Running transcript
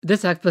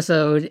This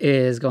episode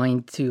is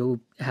going to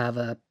have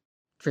a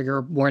trigger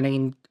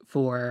warning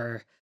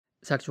for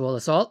sexual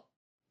assault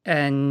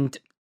and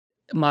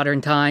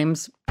modern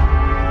times. Cool.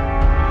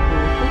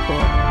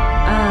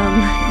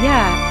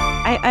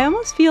 Yeah, I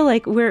almost feel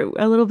like we're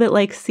a little bit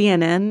like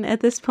CNN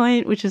at this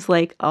point, which is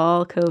like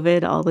all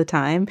COVID all the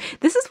time.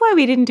 This is why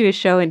we didn't do a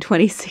show in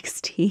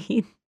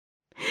 2016,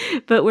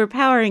 but we're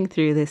powering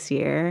through this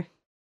year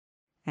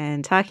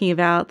and talking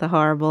about the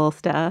horrible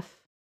stuff.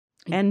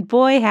 And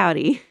boy,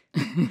 howdy.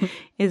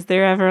 Is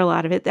there ever a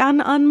lot of it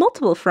on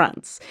multiple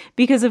fronts?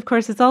 Because, of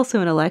course, it's also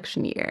an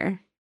election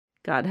year.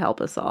 God help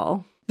us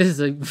all. This is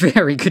a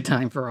very good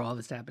time for all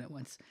this to happen at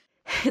once.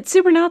 It's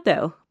super not,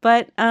 though.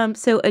 But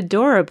so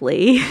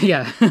adorably,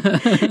 Yeah.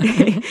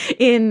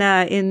 in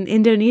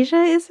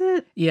Indonesia, is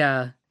it?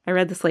 Yeah. I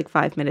read this like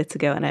 5 minutes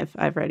ago, and I've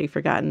already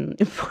forgotten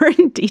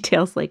important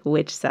details, like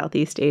which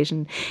Southeast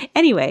Asian.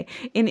 Anyway,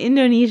 in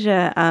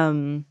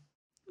Indonesia,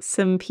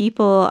 some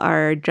people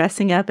are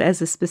dressing up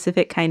as a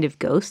specific kind of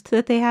ghost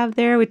that they have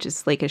there, which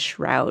is like a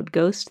shroud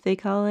ghost, they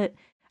call it.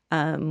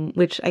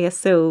 Which I guess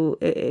so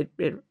it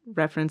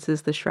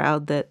references the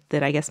shroud that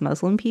I guess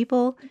Muslim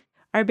people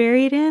are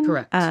buried in.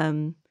 Correct.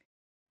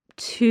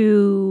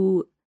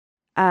 To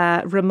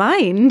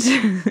remind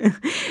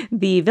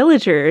the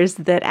villagers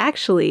that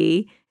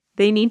actually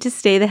they need to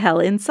stay the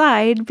hell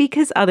inside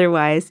because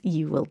otherwise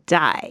you will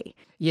die.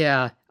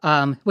 Yeah.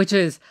 Which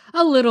is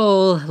a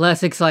little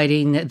less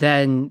exciting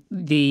than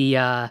the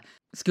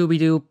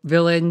Scooby-Doo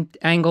villain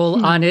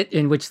angle on it,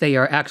 in which they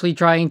are actually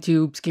trying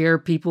to scare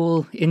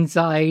people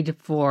inside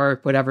for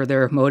whatever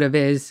their motive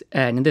is.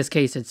 And in this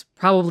case, it's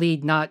probably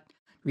not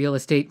real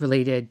estate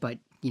related, but,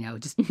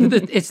 just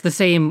it's the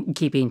same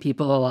keeping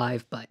people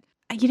alive. But,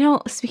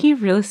 speaking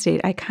of real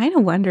estate, I kind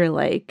of wonder,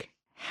 like,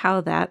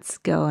 how that's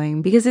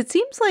going, because it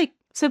seems like,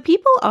 so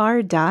people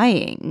are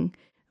dying.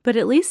 But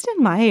at least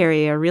in my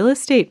area, real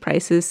estate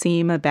prices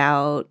seem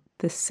about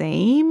the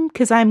same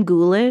because I'm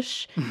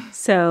ghoulish.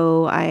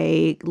 So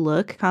I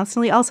look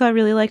constantly. Also, I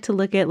really like to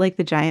look at like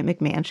the giant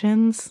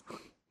McMansions,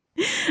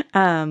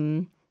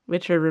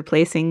 which are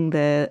replacing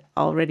the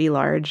already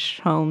large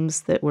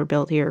homes that were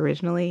built here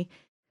originally.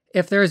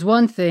 If there's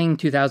one thing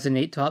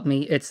 2008 taught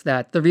me, it's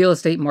that the real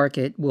estate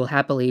market will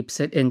happily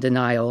sit in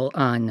denial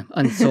on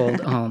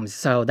unsold homes.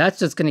 So that's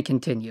just going to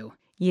continue.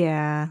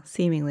 Yeah,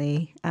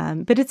 seemingly.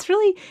 But it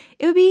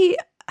would be,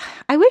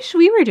 I wish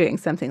we were doing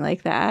something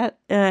like that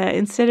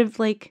instead of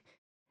like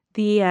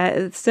we've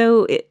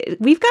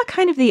got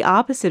kind of the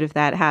opposite of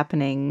that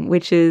happening,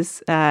 which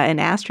is an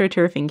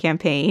astroturfing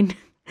campaign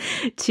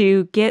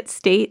to get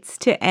states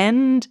to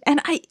end. And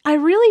I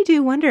really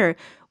do wonder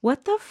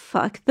what the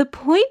fuck the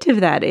point of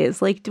that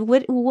is. Like,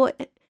 what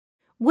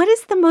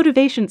is the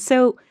motivation?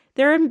 So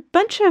there are a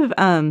bunch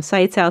of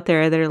sites out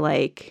there that are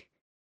like,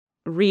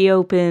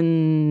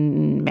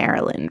 reopen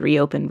Maryland,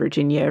 reopen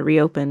Virginia,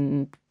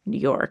 reopen New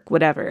York,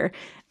 whatever.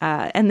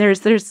 And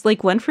there's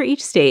like one for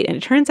each state. And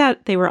it turns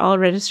out they were all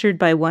registered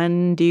by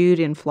one dude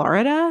in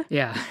Florida.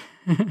 Yeah.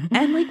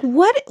 And like,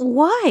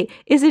 why?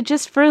 Is it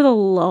just for the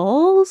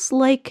lulz?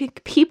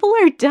 Like, people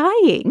are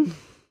dying.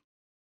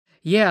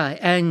 Yeah.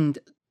 And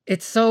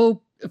it's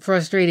so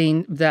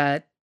frustrating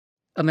that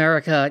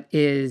America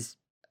is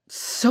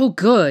so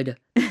good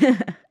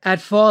at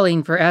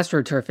falling for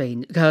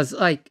astroturfing because,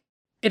 like,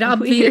 it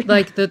obviously,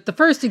 like, the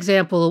first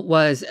example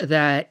was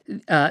that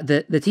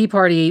the Tea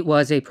Party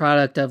was a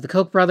product of the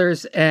Koch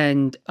brothers,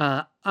 and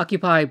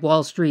Occupy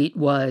Wall Street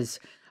was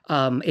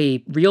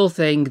a real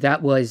thing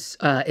that was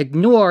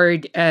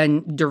ignored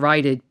and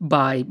derided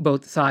by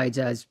both sides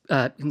as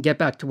get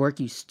back to work,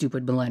 you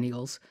stupid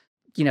millennials.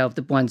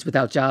 The ones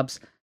without jobs.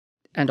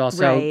 And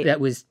also that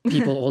was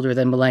people older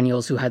than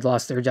millennials who had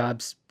lost their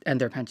jobs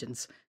and their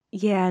pensions.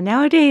 Yeah,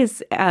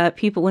 nowadays,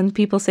 when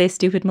people say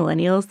stupid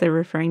millennials, they're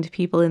referring to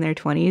people in their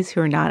 20s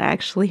who are not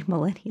actually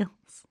millennials,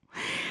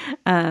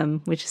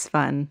 which is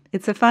fun.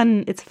 It's a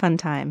fun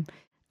time.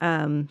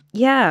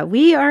 Yeah,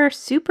 we are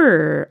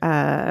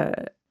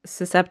super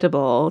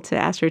susceptible to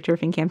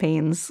astroturfing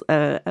campaigns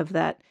of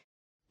that.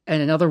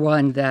 And another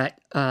one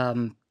that,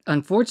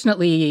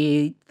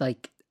 unfortunately,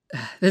 like,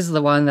 this is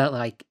the one that,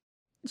 like,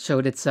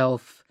 showed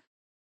itself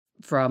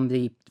from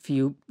the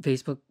few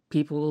Facebook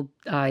people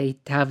I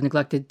have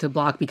neglected to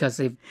block because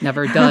they've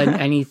never done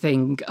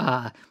anything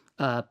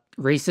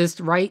racist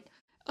right,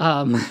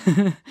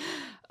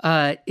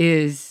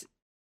 is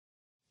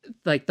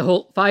like the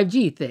whole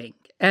 5G thing.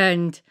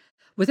 And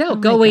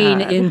without going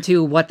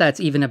into what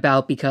that's even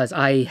about, because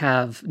I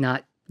have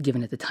not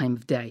given it the time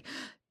of day,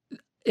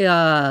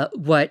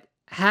 what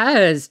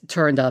has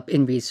turned up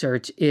in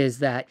research is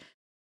that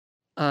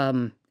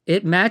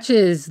it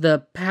matches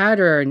the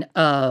pattern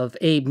of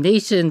a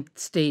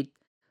nation-state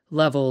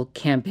level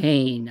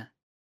campaign,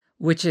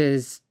 which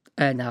is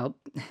now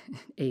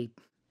a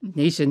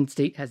nation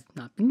state has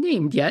not been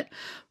named yet,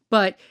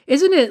 but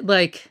isn't it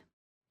like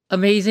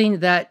amazing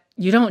that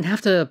you don't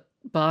have to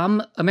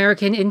bomb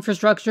American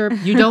infrastructure?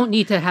 You don't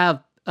need to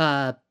have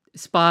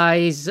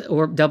spies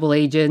or double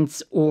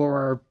agents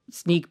or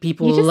sneak You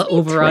people just need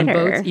over on boats.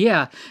 Twitter.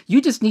 Yeah,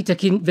 you just need to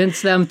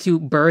convince them to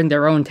burn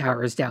their own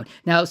towers down.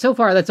 Now, so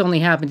far, that's only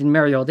happened in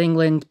merry old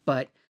England,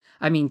 but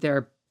I mean,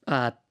 they're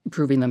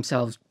proving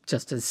themselves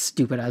just as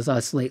stupid as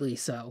us lately,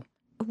 so.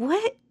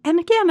 What? And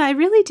again, I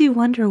really do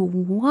wonder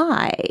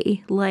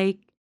why. Like,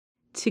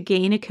 to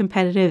gain a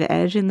competitive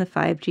edge in the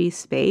 5G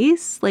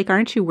space? Like,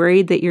 aren't you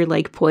worried that you're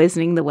like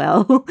poisoning the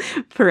well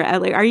for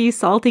like, are you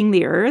salting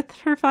the earth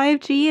for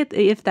 5G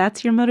if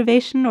that's your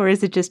motivation? Or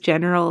is it just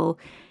general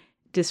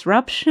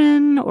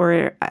disruption?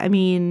 Or, I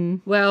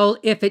mean, Well,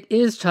 if it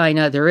is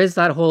China, there is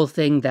that whole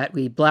thing that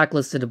we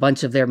blacklisted a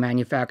bunch of their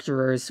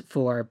manufacturers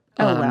for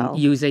oh well.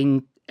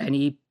 using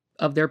any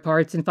of their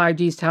parts in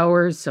 5G's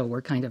towers, so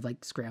we're kind of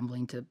like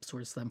scrambling to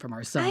source them from I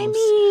ourselves.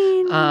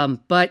 mean,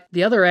 But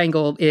the other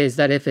angle is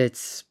that if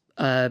it's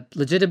a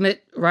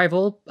legitimate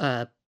rival,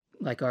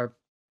 like our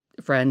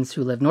friends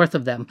who live north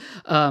of them,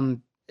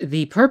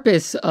 the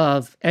purpose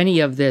of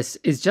any of this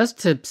is just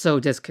to sow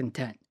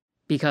discontent,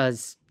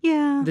 because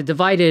yeah. the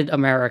divided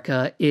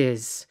America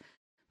is,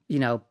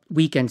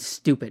 weak and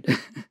stupid.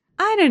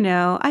 I don't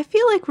know. I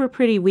feel like we're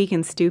pretty weak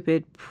and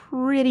stupid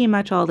pretty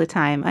much all the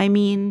time. I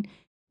mean,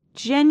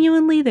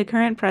 genuinely, the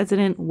current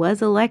president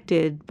was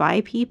elected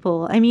by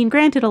people. I mean,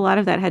 granted, a lot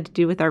of that had to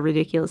do with our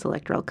ridiculous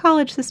electoral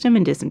college system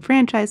and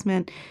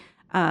disenfranchisement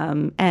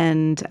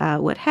and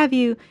what have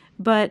you.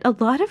 But a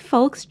lot of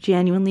folks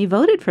genuinely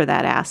voted for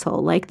that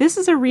asshole. Like, this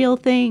is a real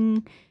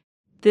thing.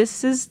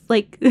 This is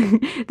like,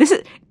 this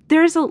is.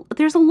 There's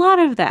a lot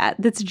of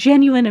that's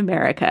genuine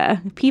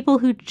America. People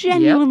who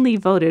genuinely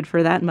voted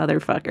for that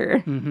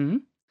motherfucker. Mm-hmm.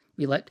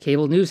 We let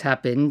cable news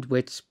happen,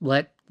 which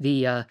let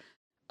the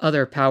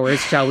other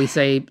powers, shall we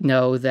say,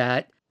 know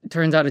that it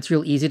turns out it's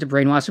real easy to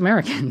brainwash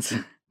Americans.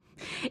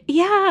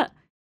 Yeah.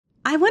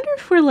 I wonder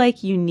if we're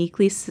like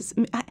uniquely.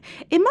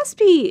 It must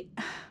be.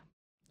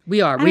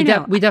 We are. We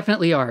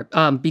definitely are.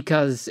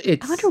 Because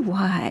it's. I wonder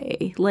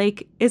why.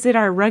 Like, is it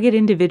our rugged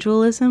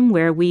individualism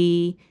where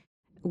we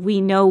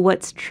know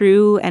what's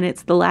true and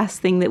it's the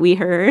last thing that we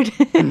heard,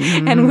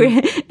 Mm-hmm.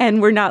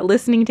 and we're not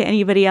listening to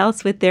anybody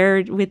else with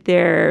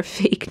their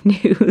fake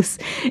news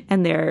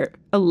and their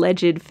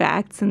alleged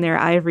facts and their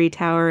ivory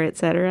tower,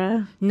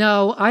 etc.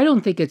 No, I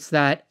don't think it's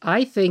that.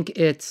 I think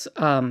it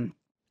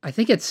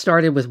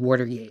started with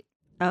Watergate.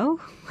 Oh.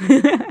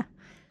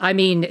 I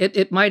mean,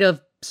 it might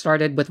have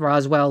started with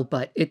Roswell,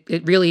 but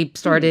it really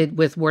started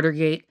with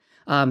Watergate.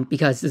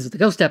 Because this is the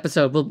ghost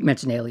episode, we'll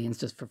mention aliens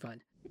just for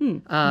fun.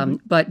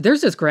 But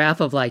there's this graph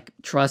of like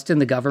trust in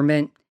the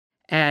government,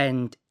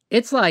 and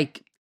it's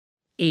like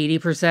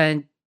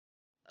 80%,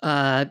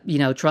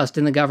 trust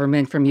in the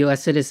government from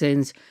U.S.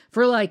 citizens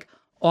for like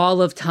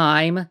all of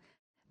time.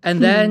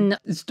 And then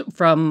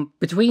from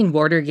between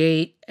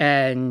Watergate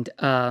and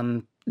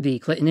the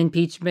Clinton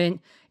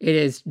impeachment, it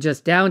is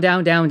just down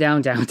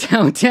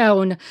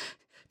to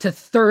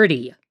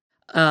 30.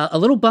 A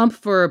little bump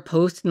for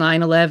post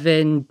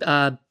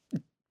 9/11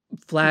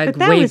 flag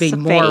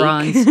waving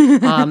morons,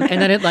 and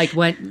then it like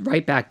went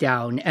right back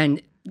down,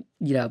 and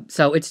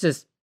so it's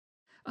just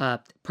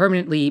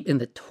permanently in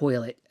the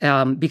toilet.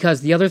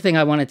 Because the other thing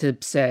I wanted to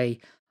say,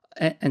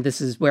 and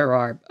this is where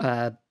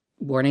our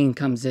warning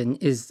comes in,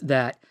 is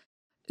that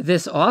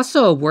this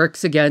also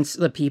works against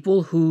the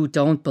people who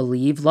don't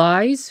believe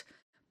lies,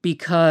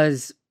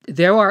 because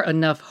there are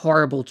enough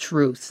horrible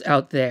truths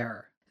out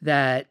there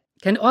that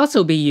can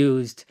also be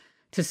used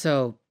to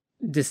sow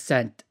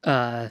dissent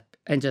and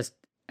just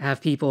have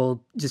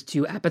people just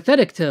too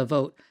apathetic to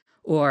vote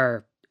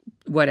or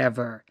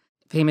whatever.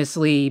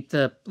 Famously,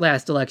 the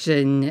last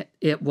election,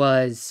 it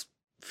was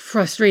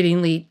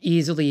frustratingly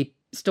easily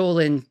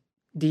stolen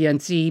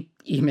DNC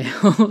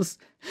emails,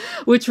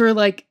 which were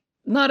like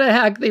not a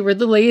hack. They were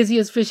the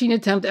laziest phishing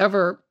attempt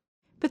ever.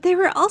 But they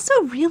were also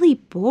really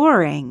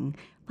boring.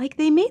 Like,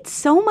 they made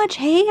so much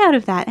hay out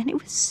of that, and it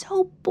was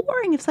so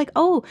boring. It's like,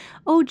 oh,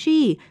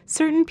 gee,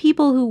 certain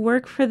people who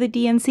work for the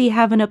DNC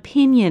have an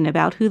opinion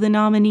about who the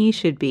nominee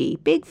should be.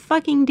 Big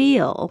fucking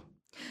deal.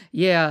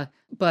 Yeah,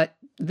 but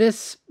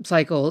this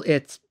cycle,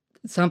 it's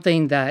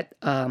something that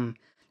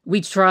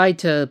we tried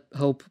to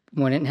hope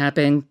wouldn't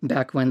happen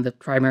back when the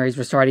primaries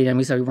were starting, and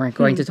we said we weren't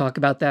going to talk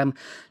about them,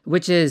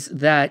 which is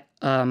that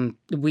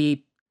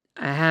we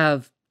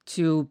have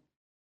two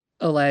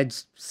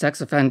alleged sex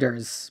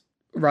offenders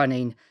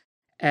running,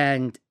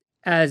 and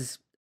as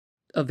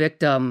a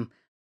victim,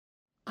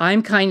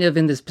 I'm kind of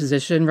in this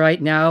position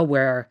right now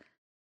where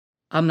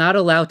I'm not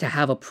allowed to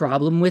have a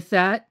problem with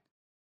that,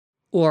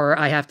 or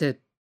I have to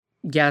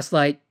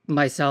gaslight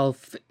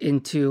myself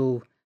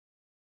into,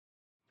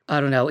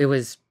 I don't know, it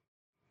was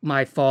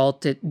my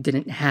fault, it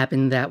didn't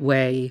happen that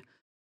way,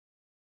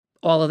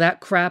 all of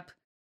that crap.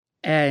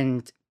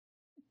 And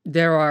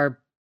there are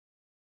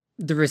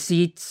the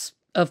receipts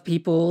of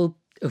people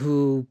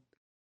who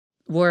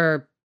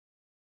were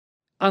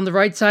on the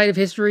right side of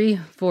history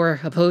for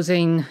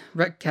opposing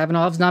Brett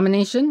Kavanaugh's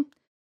nomination,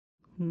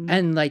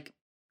 and like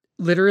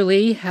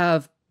literally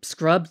have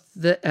scrubbed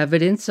the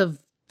evidence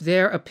of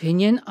their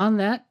opinion on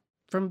that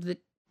from the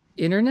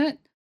internet.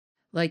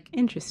 Like,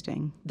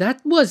 Interesting.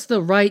 that was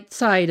the right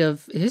side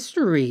of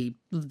history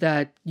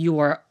that you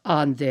are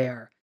on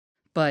there.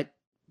 But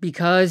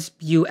because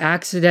you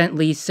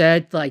accidentally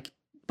said, like,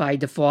 by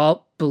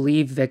default,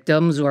 believe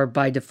victims or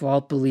by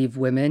default, believe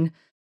women.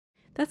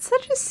 That's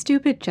such a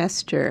stupid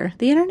gesture.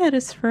 The internet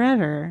is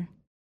forever.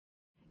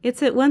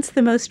 It's at once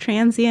the most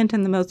transient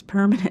and the most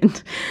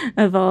permanent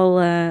of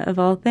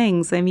all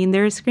things. I mean,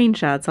 there are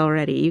screenshots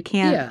already. You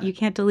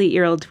can't delete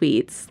your old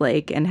tweets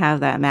and have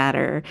that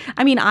matter.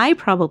 I mean, I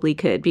probably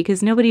could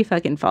because nobody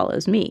fucking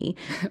follows me.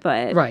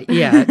 But Right,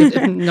 yeah.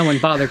 If no one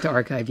bothered to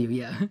archive you,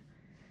 yeah.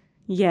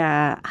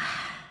 Yeah.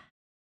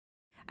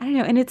 I don't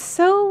know. And it's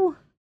so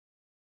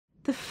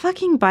the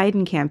fucking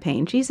Biden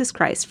campaign. Jesus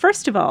Christ.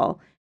 First of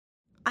all,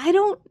 I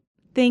don't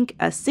think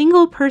a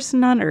single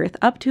person on earth,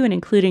 up to and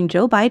including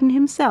Joe Biden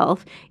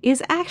himself,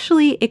 is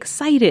actually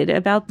excited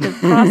about the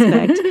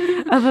prospect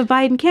of a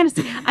Biden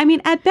candidacy. I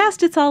mean, at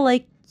best, it's all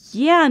like,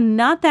 yeah,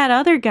 not that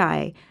other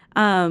guy.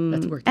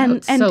 That's worked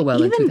out so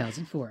well in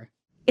 2004.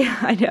 Yeah,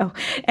 I know.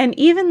 And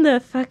even the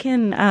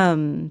fucking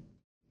I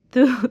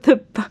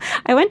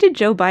went to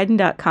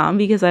joebiden.com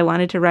because I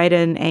wanted to write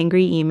an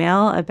angry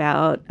email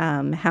about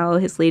how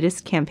his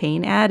latest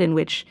campaign ad, in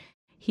which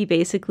he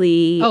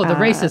basically the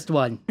racist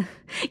one.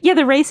 Yeah,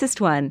 the racist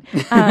one.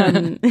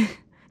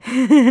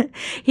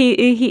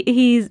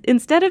 He's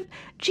instead of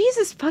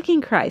Jesus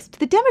fucking Christ,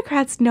 the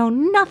Democrats know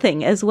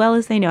nothing as well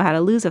as they know how to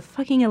lose a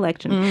fucking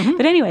election. Mm-hmm.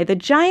 But anyway,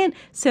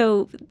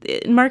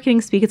 in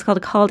marketing speak, it's called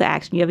a call to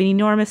action. You have an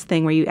enormous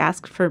thing where you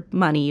ask for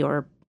money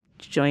or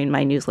join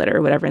my newsletter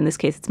or whatever. In this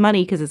case, it's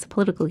money because it's a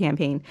political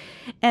campaign.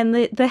 And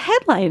the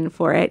headline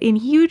for it in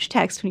huge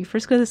text when you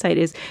first go to the site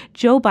is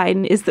Joe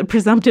Biden is the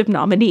presumptive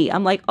nominee.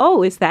 I'm like,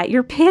 oh, is that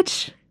your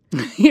pitch?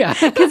 Yeah.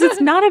 Because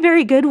it's not a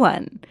very good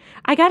one.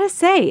 I gotta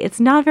say, it's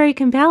not very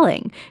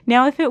compelling.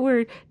 Now, if it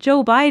were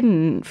Joe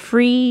Biden,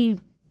 free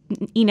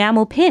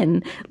enamel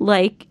pin,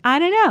 I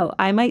don't know,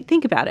 I might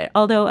think about it.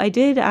 Although I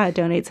did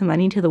donate some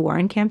money to the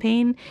Warren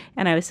campaign,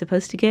 and I was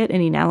supposed to get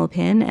an enamel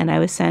pin, and I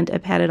was sent a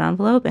padded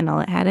envelope, and all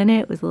it had in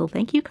it was a little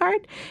thank you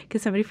card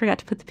because somebody forgot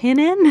to put the pin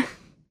in.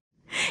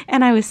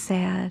 And I was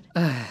sad.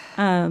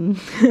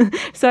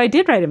 So I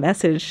did write a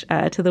message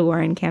to the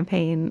Warren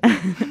campaign.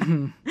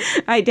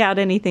 I doubt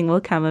anything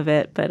will come of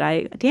it, but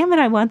damn it,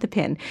 I want the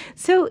pin.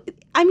 So,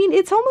 I mean,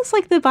 it's almost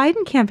like the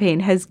Biden campaign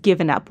has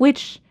given up,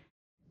 which,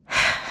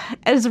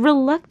 as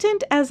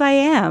reluctant as I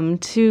am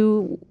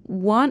to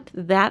want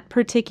that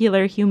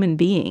particular human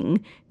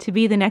being to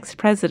be the next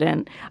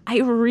president, I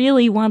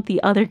really want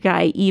the other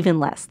guy even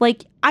less.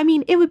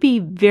 It would be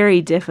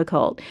very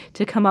difficult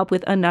to come up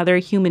with another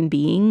human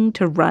being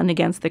to run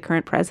against the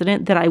current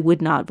president that I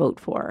would not vote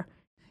for.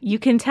 You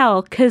can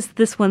tell because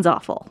this one's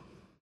awful.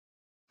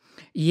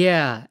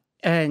 Yeah,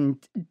 and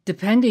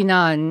depending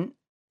on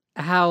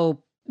how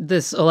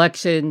this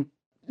election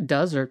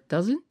does or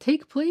doesn't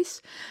take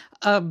place,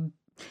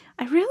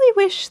 I really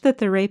wish that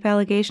the rape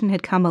allegation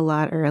had come a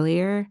lot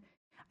earlier.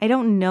 I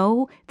don't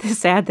know. The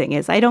sad thing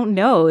is, I don't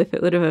know if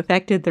it would have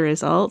affected the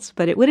results,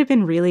 but it would have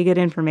been really good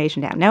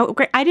information to have. Now,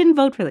 I didn't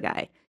vote for the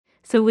guy,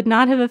 so it would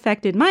not have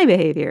affected my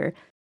behavior.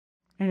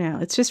 I don't know.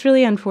 It's just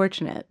really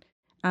unfortunate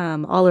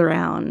all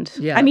around.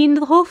 Yeah. I mean,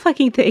 the whole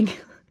fucking thing,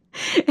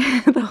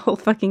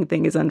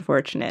 is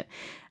unfortunate.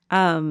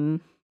 The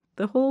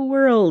whole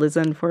world is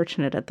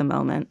unfortunate at the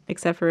moment,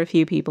 except for a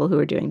few people who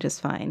are doing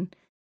just fine.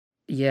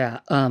 Yeah,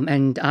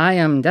 and I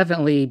am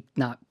definitely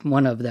not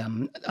one of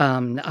them.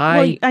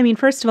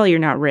 First of all, you're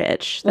not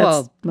rich.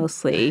 That's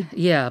mostly.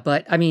 Yeah,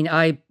 but I mean,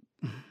 I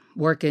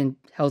work in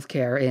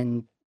healthcare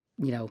and,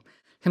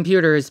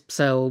 computers,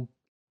 so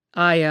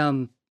I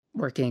am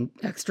working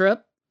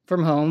extra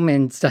from home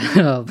instead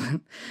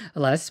of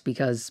less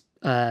because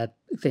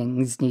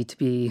things need to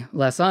be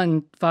less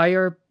on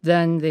fire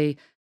than they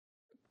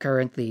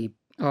currently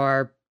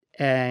are,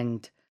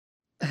 and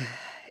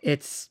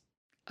it's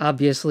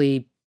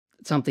obviously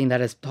something that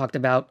is talked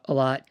about a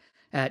lot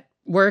at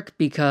work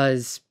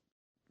because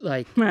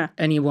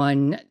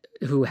anyone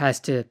who has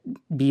to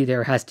be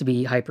there has to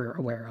be hyper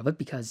aware of it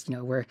because,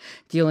 we're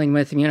dealing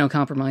with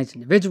immunocompromised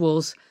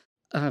individuals.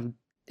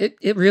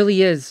 It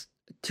really is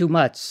too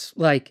much.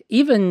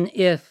 Even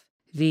if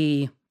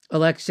the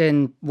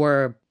election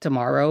were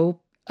tomorrow,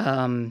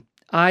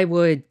 I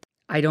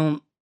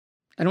don't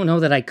know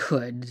that I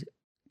could.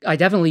 I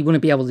definitely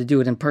wouldn't be able to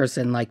do it in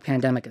person,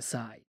 pandemic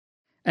aside.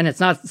 And it's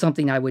not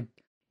something I would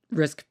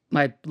risk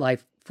my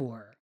life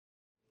for.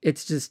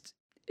 It's just,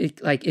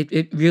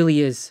 it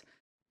really is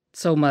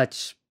so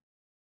much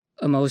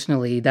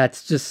emotionally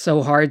that's just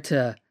so hard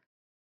to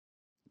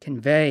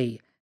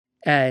convey.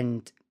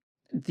 And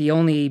the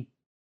only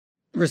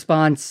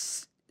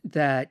response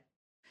that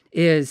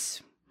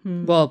is,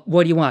 well,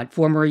 what do you want?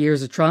 4 more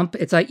years of Trump?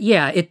 It's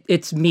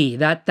it's me.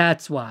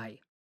 That's why.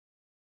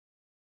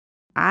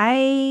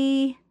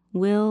 I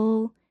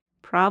will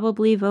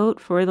probably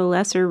vote for the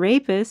lesser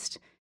rapist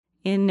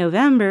in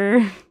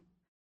November,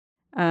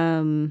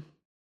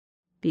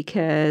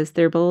 because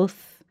they're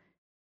both.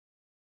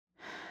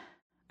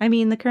 I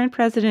mean, the current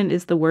president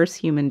is the worst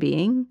human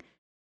being,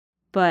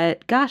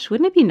 But gosh,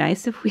 wouldn't it be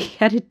nice if we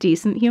had a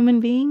decent human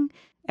being?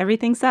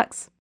 Everything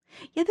sucks.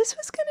 Yeah, this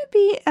was going to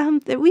be,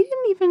 we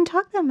didn't even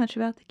talk that much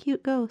about the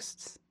cute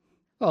ghosts.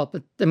 Well,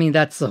 but I mean,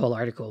 that's the whole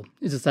article.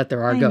 It's just that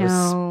there are I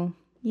ghosts. know.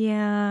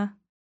 Yeah.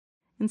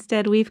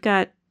 Instead, we've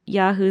got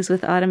yahoos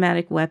with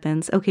automatic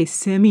weapons. Okay,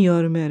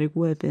 semi-automatic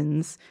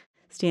weapons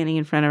standing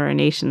in front of our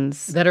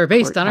nation's that are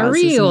based on a courthouses and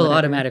real whatever.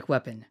 automatic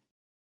weapon.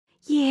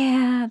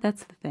 Yeah,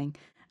 that's the thing.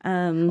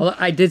 Well,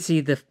 I did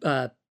see the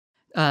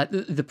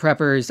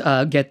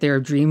preppers get their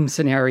dream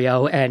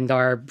scenario and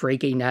are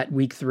breaking at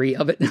week 3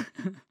 of it.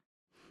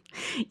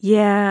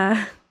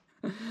 Yeah.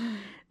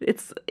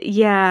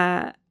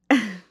 Yeah.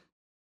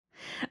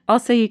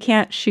 Also, you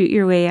can't shoot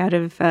your way out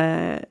of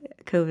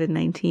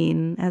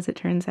COVID-19, as it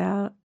turns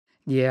out.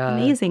 Yeah.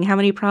 Amazing how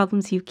many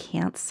problems you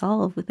can't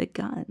solve with a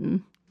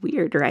gun.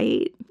 Weird,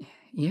 right?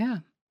 Yeah.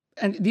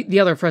 And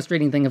the other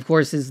frustrating thing, of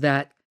course, is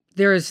that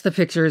there's the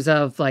pictures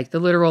of like the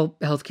literal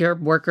healthcare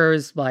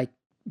workers like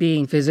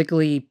being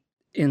physically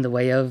in the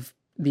way of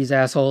these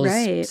assholes,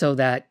 Right. so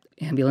that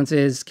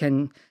ambulances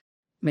can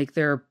make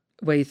their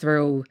way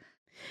through.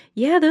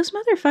 Yeah, those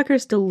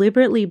motherfuckers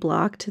deliberately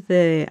blocked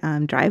the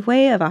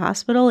driveway of a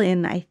hospital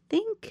in, I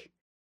think,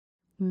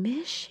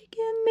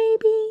 Michigan,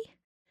 maybe?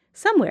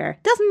 Somewhere.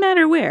 Doesn't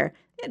matter where.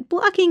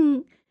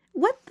 Blocking...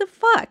 What the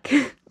fuck?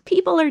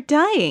 People are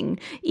dying.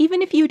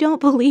 Even if you don't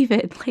believe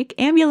it. Like,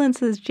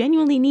 ambulances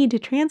genuinely need to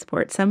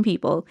transport some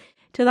people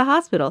to the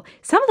hospital.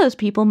 Some of those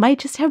people might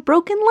just have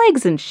broken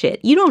legs and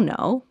shit. You don't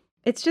know.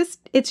 It's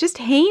just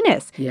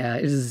heinous. Yeah,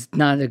 it is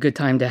not a good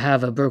time to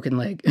have a broken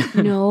leg.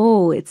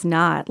 No, it's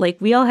not.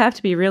 Like, we all have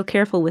to be real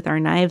careful with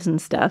our knives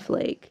and stuff,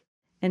 like,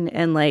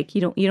 and like,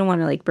 you don't want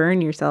to like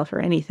burn yourself or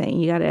anything.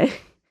 You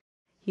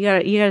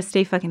gotta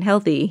stay fucking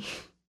healthy.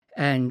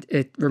 And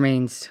it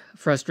remains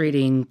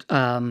frustrating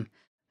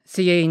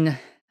seeing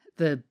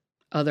the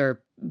other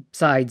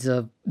sides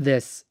of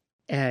this,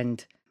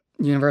 and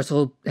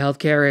universal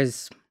healthcare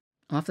is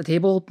off the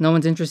table. No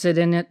one's interested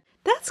in it.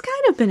 That's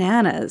kind of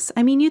bananas.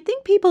 I mean, you'd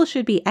think people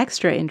should be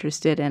extra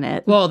interested in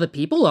it. Well, the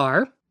people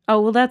are.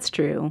 Oh, well, that's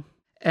true.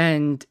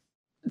 And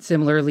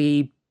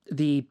similarly,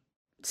 the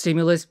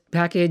stimulus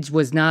package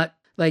was not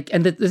like,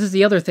 and this is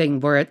the other thing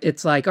where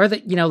it's like, are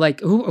the, like,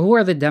 who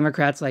are the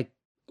Democrats like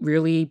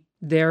really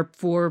there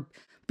for?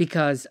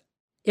 Because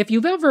if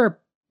you've ever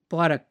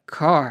bought a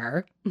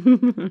car,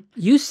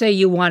 you say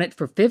you want it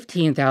for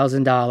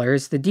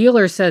 $15,000, the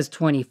dealer says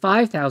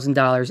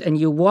 $25,000, and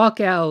you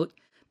walk out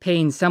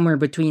paying somewhere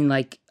between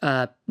like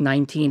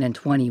 19 and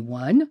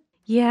 21.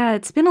 Yeah,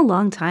 it's been a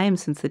long time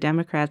since the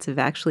Democrats have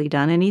actually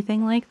done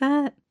anything like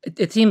that.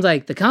 It seems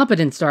like the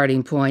competent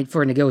starting point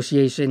for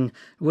negotiation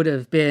would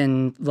have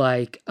been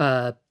like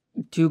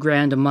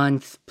 $2,000 a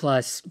month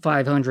plus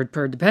 $500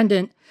 per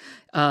dependent,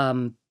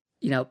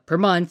 per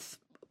month,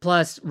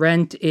 plus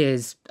rent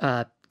is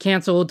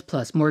canceled,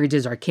 plus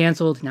mortgages are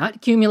canceled, not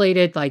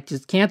accumulated, like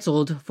just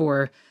canceled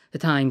for the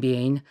time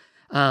being.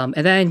 And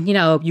then,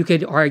 you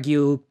could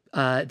argue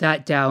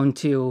that down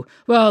to,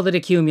 well, that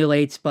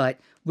accumulates, but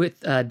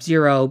with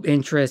zero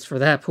interest for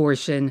that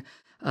portion.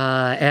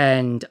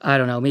 And I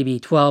don't know, maybe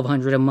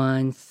 $1,200 a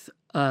month.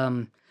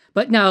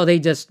 But no, they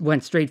just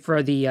went straight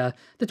for the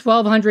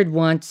 $1,200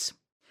 once,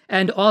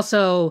 and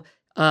also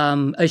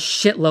a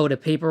shitload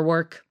of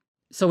paperwork,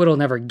 so it'll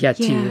never get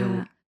to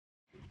you.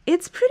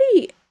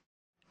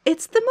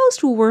 It's the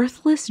most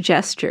worthless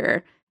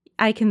gesture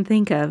I can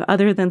think of,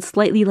 other than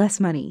slightly less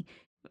money.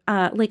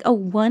 Like a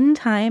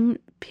one-time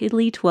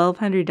piddly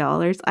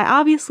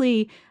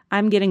 $1,200.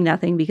 I'm getting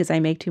nothing because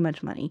I make too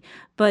much money.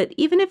 But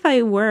even if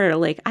I were,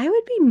 like, I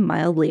would be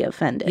mildly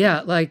offended.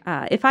 Yeah, like...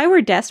 if I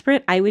were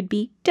desperate, I would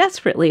be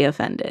desperately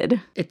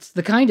offended. It's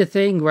the kind of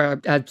thing where,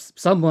 as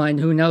someone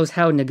who knows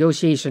how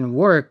negotiation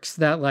works,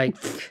 that, like,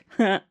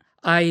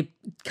 I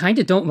kind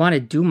of don't want to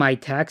do my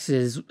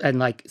taxes and,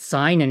 like,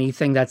 sign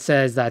anything that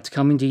says that's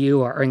coming to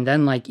you, and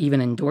then, like,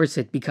 even endorse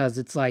it, because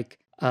it's like,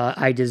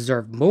 I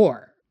deserve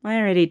more. I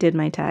already did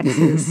my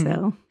taxes,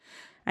 so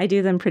I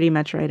do them pretty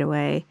much right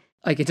away.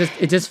 Like,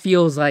 it just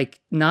feels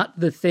like not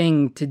the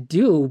thing to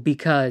do,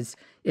 because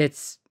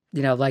it's,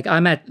 like,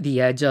 I'm at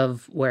the edge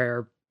of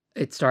where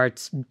it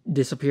starts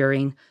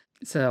disappearing.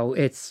 So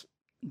it's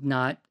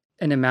not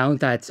an amount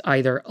that's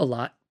either a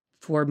lot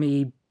for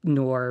me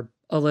nor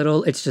a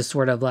little. It's just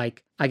sort of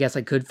like, I guess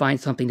I could find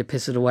something to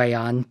piss it away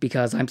on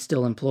because I'm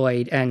still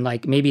employed. And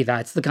like, maybe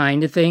that's the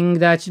kind of thing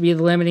that should be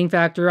the limiting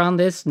factor on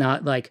this,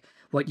 not like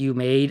what you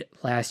made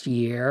last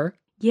year.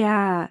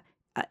 Yeah.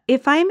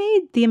 If I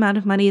made the amount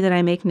of money that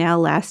I make now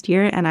last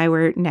year and I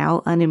were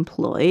now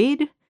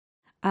unemployed,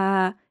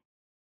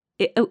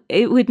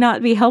 it would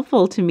not be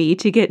helpful to me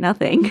to get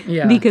nothing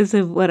because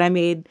of what I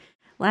made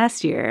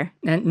last year.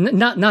 And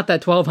not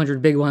that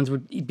 1,200 big ones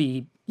would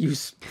be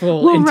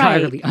useful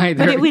entirely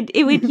either. But it would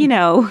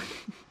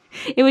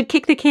it would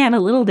kick the can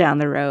a little down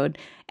the road.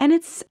 And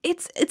it's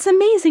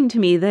amazing to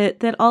me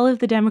that all of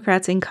the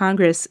Democrats in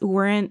Congress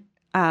weren't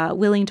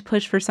willing to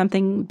push for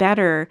something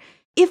better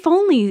if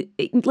only,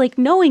 like,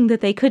 knowing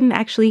that they couldn't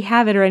actually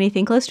have it or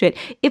anything close to it,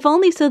 if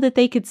only so that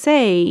they could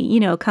say,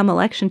 come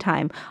election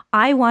time,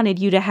 I wanted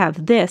you to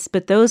have this,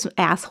 but those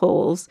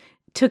assholes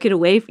took it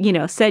away,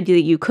 said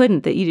that you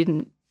couldn't, that you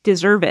didn't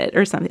deserve it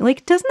or something.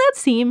 Like, doesn't that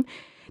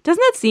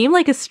seem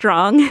like a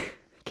strong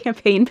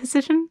campaign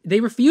position? They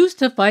refuse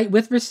to fight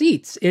with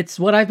receipts. It's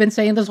what I've been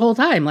saying this whole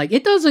time. Like,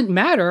 it doesn't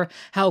matter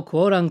how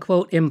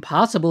quote-unquote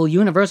impossible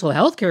universal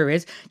healthcare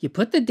is. You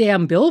put the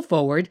damn bill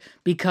forward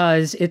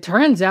because it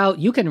turns out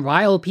you can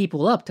rile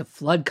people up to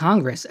flood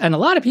Congress. And a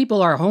lot of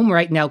people are home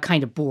right now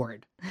kind of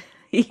bored.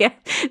 Yeah,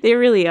 they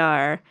really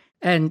are.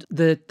 And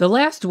the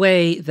last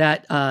way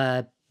that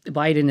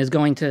Biden is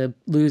going to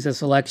lose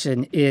this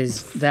election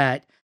is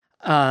that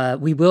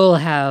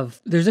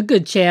there's a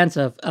good chance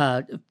of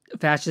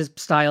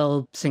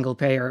fascist-style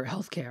single-payer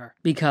healthcare,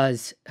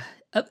 because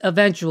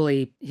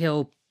eventually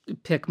he'll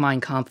pick Mein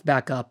Kampf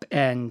back up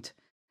and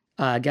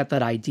get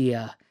that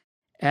idea.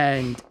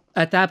 And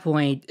at that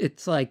point,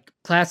 it's like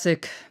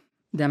classic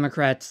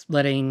Democrats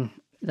letting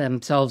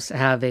themselves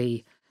have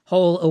a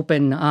hole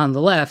open on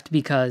the left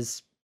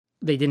because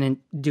they didn't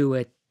do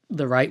it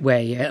the right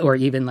way, or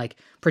even like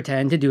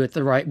pretend to do it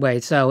the right way.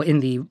 So in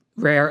the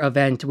rare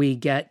event we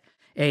get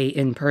a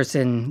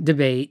in-person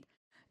debate,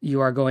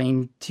 you are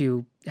going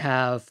to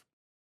have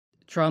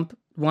Trump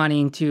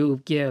wanting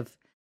to give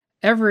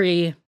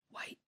every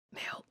white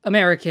male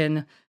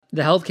American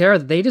the health care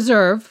that they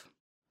deserve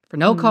for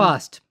no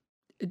cost.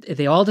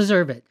 They all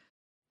deserve it.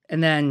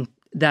 And then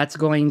that's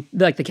going,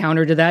 like, the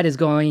counter to that is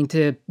going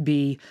to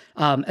be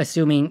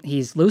assuming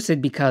he's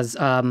lucid, because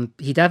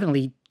he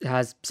definitely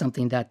has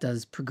something that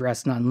does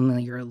progress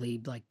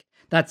non-linearly. Like,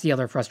 that's the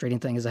other frustrating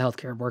thing as a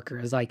healthcare worker,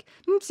 is like,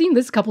 I've seen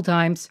this a couple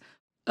times.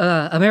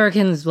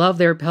 Americans love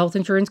their health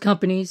insurance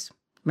companies.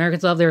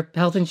 Americans love their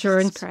health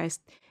insurance. Jesus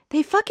Christ.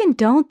 They fucking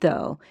don't,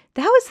 though.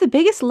 That was the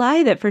biggest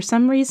lie that for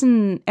some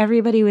reason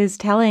everybody was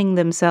telling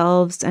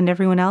themselves and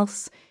everyone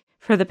else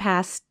for the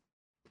past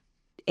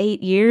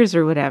 8 years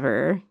or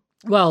whatever.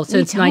 Well,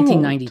 since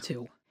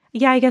 1992.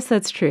 Yeah, I guess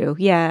that's true.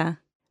 Yeah.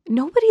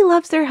 Nobody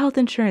loves their health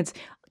insurance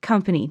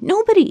company.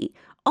 Nobody.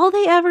 All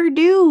they ever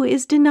do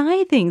is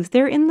deny things.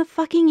 They're in the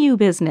fucking you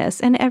business,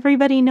 and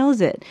everybody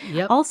knows it.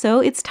 Yep. Also,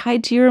 it's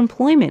tied to your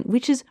employment,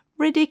 which is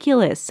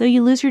ridiculous. So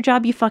you lose your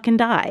job, you fucking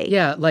die.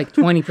 Yeah, like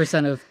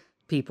 20% of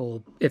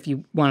people, if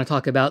you want to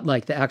talk about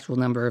like the actual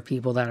number of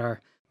people that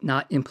are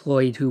not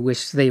employed who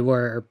wish they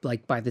were,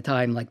 like by the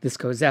time like this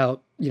goes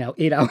out,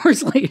 8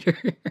 hours later.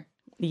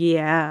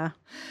 Yeah.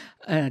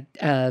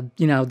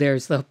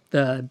 There's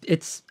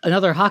it's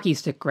another hockey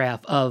stick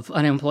graph of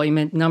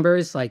unemployment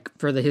numbers, like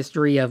for the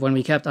history of when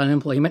we kept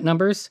unemployment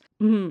numbers.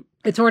 Mm-hmm.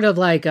 It's sort of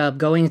like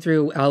going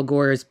through Al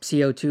Gore's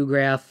CO2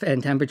 graph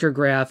and temperature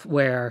graph,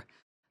 where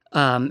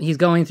he's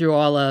going through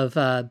all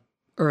of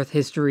Earth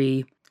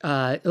history.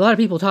 A lot of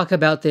people talk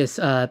about this,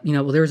 well,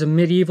 there was a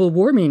medieval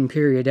warming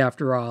period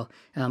after all.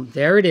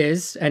 There it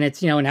is. And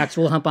it's, an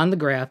actual hump on the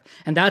graph.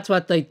 And that's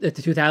what the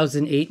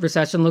 2008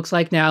 recession looks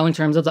like now in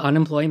terms of the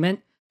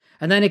unemployment.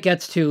 And then it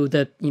gets to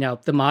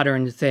the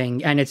modern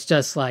thing. And it's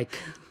just like,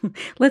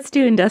 let's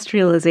do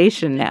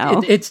industrialization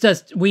now. It's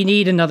just, we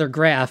need another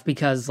graph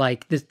because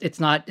like this, it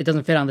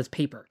doesn't fit on this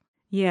paper.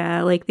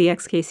 Yeah, like the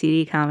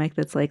XKCD comic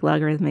that's like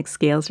logarithmic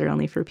scales are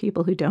only for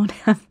people who don't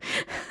have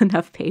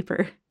enough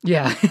paper.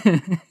 Yeah.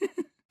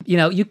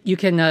 You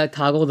can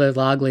toggle the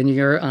log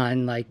linear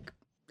on like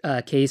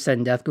case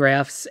and death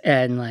graphs,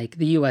 and like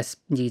the US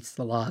needs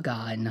the log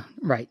on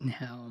right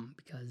now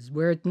because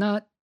we're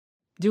not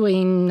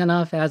doing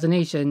enough as a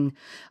nation.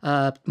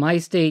 My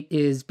state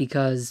is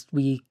because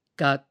we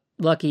got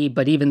lucky,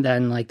 but even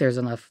then, like there's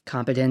enough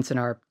competence in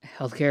our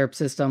healthcare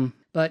system.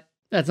 But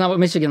that's not what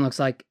Michigan looks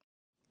like.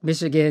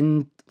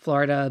 Michigan,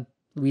 Florida,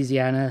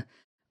 Louisiana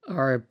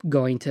are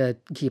going to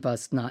keep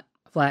us not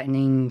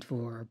flattening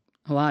for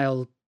a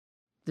while.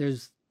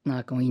 There's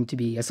not going to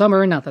be a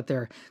summer, not that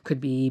there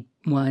could be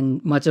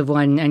much of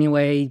one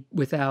anyway,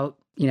 without,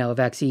 a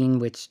vaccine,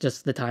 which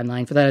just the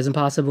timeline for that is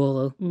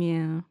impossible.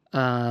 Yeah.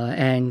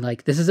 And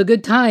like, this is a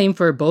good time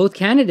for both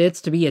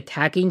candidates to be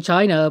attacking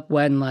China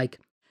when like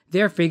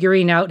they're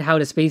figuring out how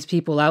to space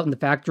people out in the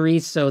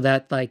factories so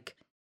that like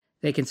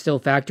they can still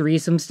factory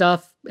some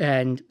stuff,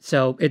 and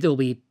so it'll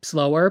be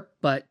slower,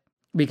 but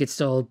we could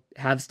still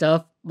have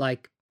stuff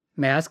like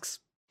masks.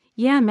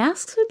 Yeah,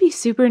 masks would be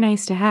super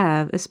nice to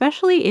have,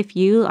 especially if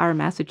you are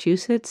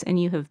Massachusetts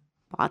and you have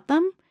bought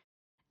them,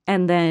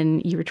 and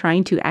then you're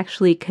trying to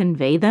actually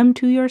convey them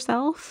to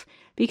yourself,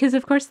 because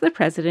of course the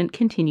president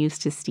continues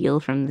to steal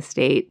from the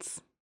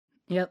states.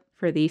 Yep.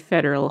 For the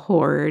federal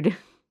hoard.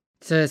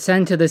 To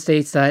send to the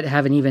states that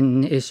haven't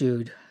even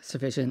issued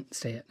sufficient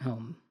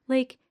stay-at-home.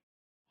 Like,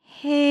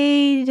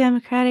 hey,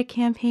 Democratic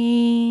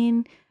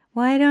campaign,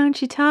 why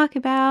don't you talk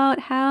about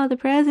how the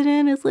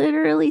president is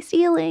literally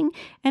stealing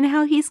and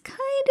how he's kind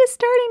of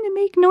starting to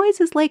make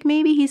noises like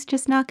maybe he's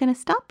just not going to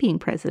stop being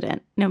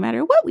president no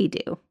matter what we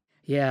do?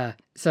 Yeah,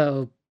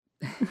 so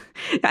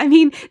I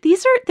mean,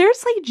 there's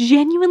like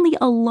genuinely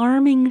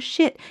alarming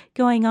shit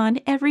going on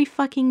every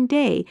fucking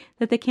day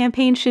that the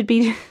campaign should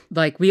be.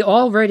 Like, we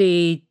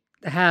already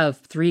have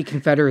 3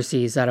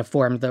 confederacies that have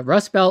formed: the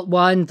Rust Belt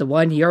one, the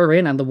one you're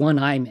in, and the one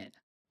I'm in.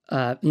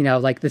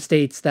 Like the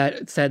states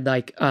that said,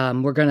 like,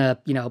 we're gonna,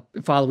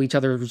 follow each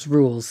other's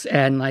rules.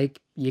 And, like,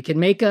 you can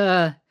make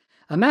a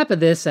map of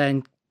this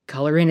and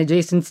color in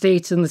adjacent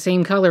states in the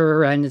same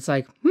color, and it's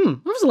like,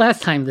 when was the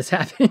last time this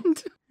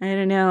happened? I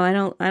don't know.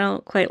 I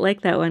don't quite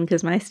like that one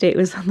because my state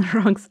was on the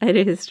wrong side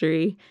of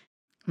history.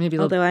 Maybe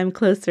although I'm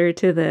closer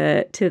to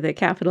the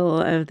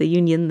capital of the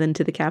Union than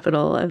to the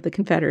capital of the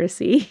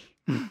Confederacy,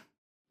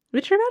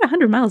 which are about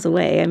 100 miles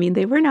away. I mean,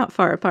 they were not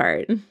far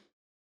apart.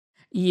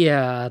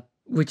 Yeah,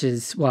 which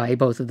is why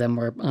both of them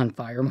were on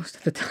fire most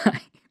of the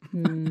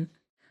time.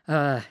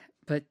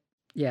 But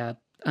yeah,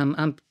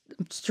 I'm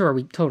sure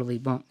we totally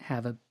won't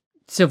have a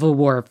civil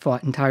war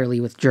fought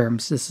entirely with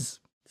germs. This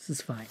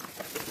is fine.